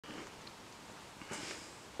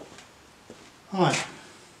Hi,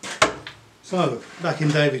 so back in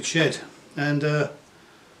David's shed, and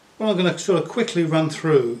what I'm going to sort of quickly run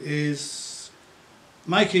through is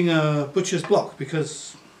making a butcher's block,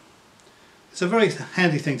 because it's a very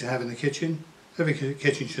handy thing to have in the kitchen. Every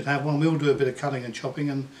kitchen should have one. We all do a bit of cutting and chopping,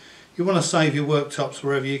 and you want to save your worktops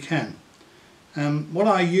wherever you can. What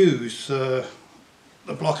I use, the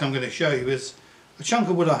block I'm going to show you, is a chunk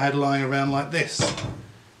of wood I had lying around like this.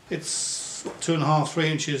 It's 2.5–3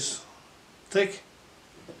 inches thick,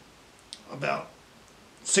 about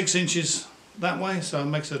 6 inches that way, so it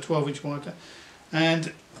makes it a 12-inch wide.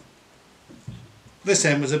 And this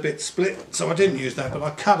end was a bit split, so I didn't use that, but I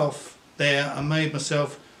cut off there and made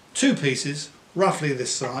myself two pieces roughly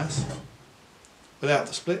this size without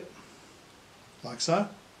the split, like so.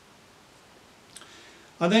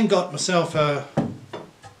 I then got myself a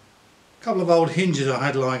couple of old hinges I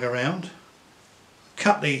had lying around,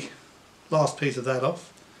 cut the last piece of that off,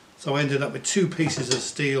 so I ended up with two pieces of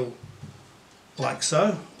steel like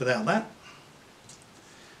so, without that.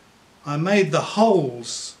 I made the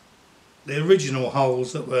holes, the original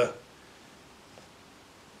holes that were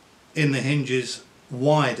in the hinges,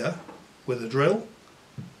 wider with a drill,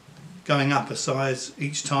 going up a size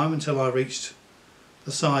each time until I reached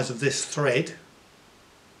the size of this thread.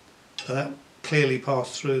 So that clearly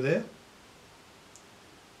passed through there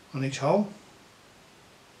on each hole.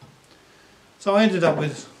 So I ended up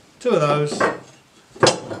with two of those,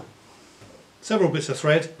 several bits of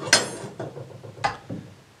thread,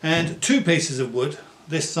 and two pieces of wood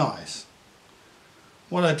this size.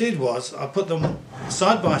 What I did was I put them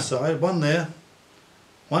side by side, one there,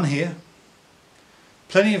 one here,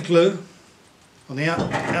 plenty of glue on the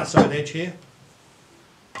outside edge here,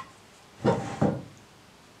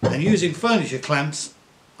 and using furniture clamps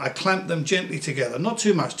I clamped them gently together, not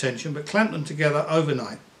too much tension, but clamped them together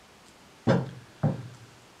overnight.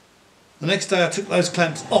 The next day I took those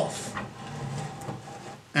clamps off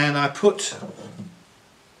and I put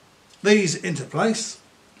these into place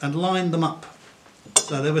and lined them up.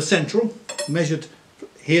 So they were central, measured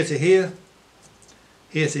here to here,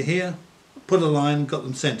 here to here, put a line, got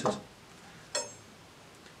them centred,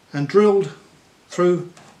 and drilled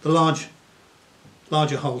through the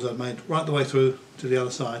larger holes I'd made right the way through to the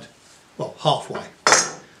other side, well, halfway.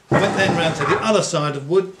 I went then round to the other side of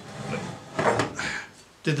wood,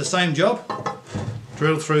 did the same job,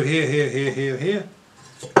 drilled through here, here, here, here, here,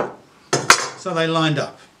 so they lined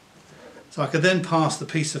up. So I could then pass the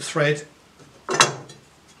piece of thread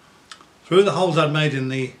through the holes I'd made in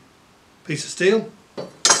the piece of steel,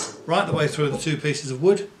 right the way through the two pieces of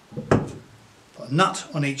wood, put a nut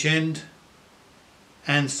on each end,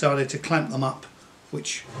 and started to clamp them up,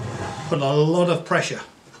 which put a lot of pressure.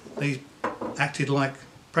 These acted like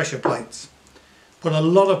pressure plates. Put a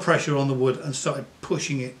lot of pressure on the wood and started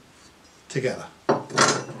pushing it together.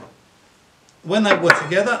 When they were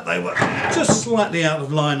together, they were just slightly out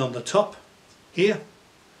of line on the top here.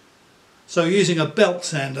 So using a belt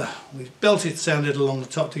sander, we sanded along the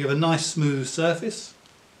top to give a nice smooth surface.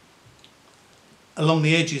 Along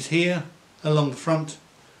the edges here, along the front,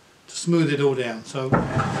 to smooth it all down. So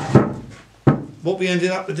what we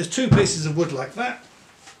ended up with is two pieces of wood like that.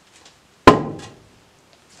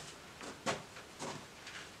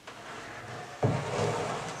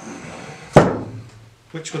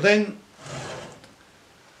 Which were then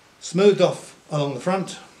smoothed off along the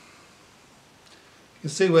front. You can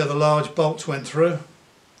see where the large bolts went through.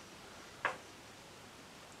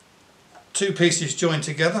 Two pieces joined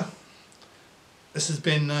together. This has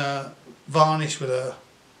been varnished with a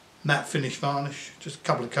matte finish varnish, just a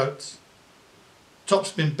couple of coats.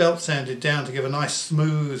 Top's been belt sanded down to give a nice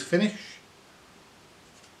smooth finish.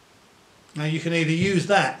 Now you can either use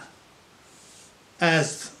that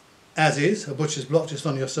as is, a butcher's block just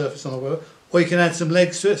on your surface on a wheel, or you can add some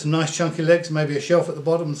legs to it, some nice chunky legs, maybe a shelf at the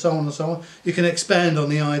bottom, and so on and so on. You can expand on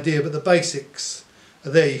the idea, but the basics are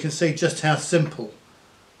there. You can see just how simple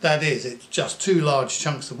that is. It's just two large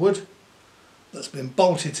chunks of wood that's been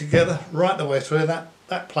bolted together right the way through.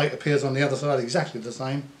 That plate appears on the other side exactly the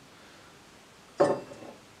same.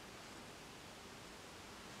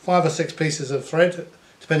 5 or 6 pieces of thread,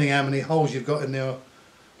 depending how many holes you've got in the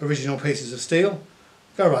original pieces of steel.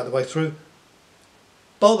 Go right the way through,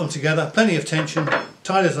 bolt them together, plenty of tension,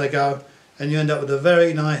 tight as they go, and you end up with a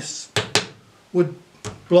very nice wood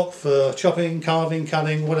block for chopping, carving,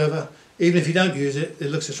 cutting, whatever. Even if you don't use it, it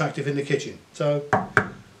looks attractive in the kitchen. So,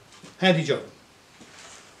 handy job.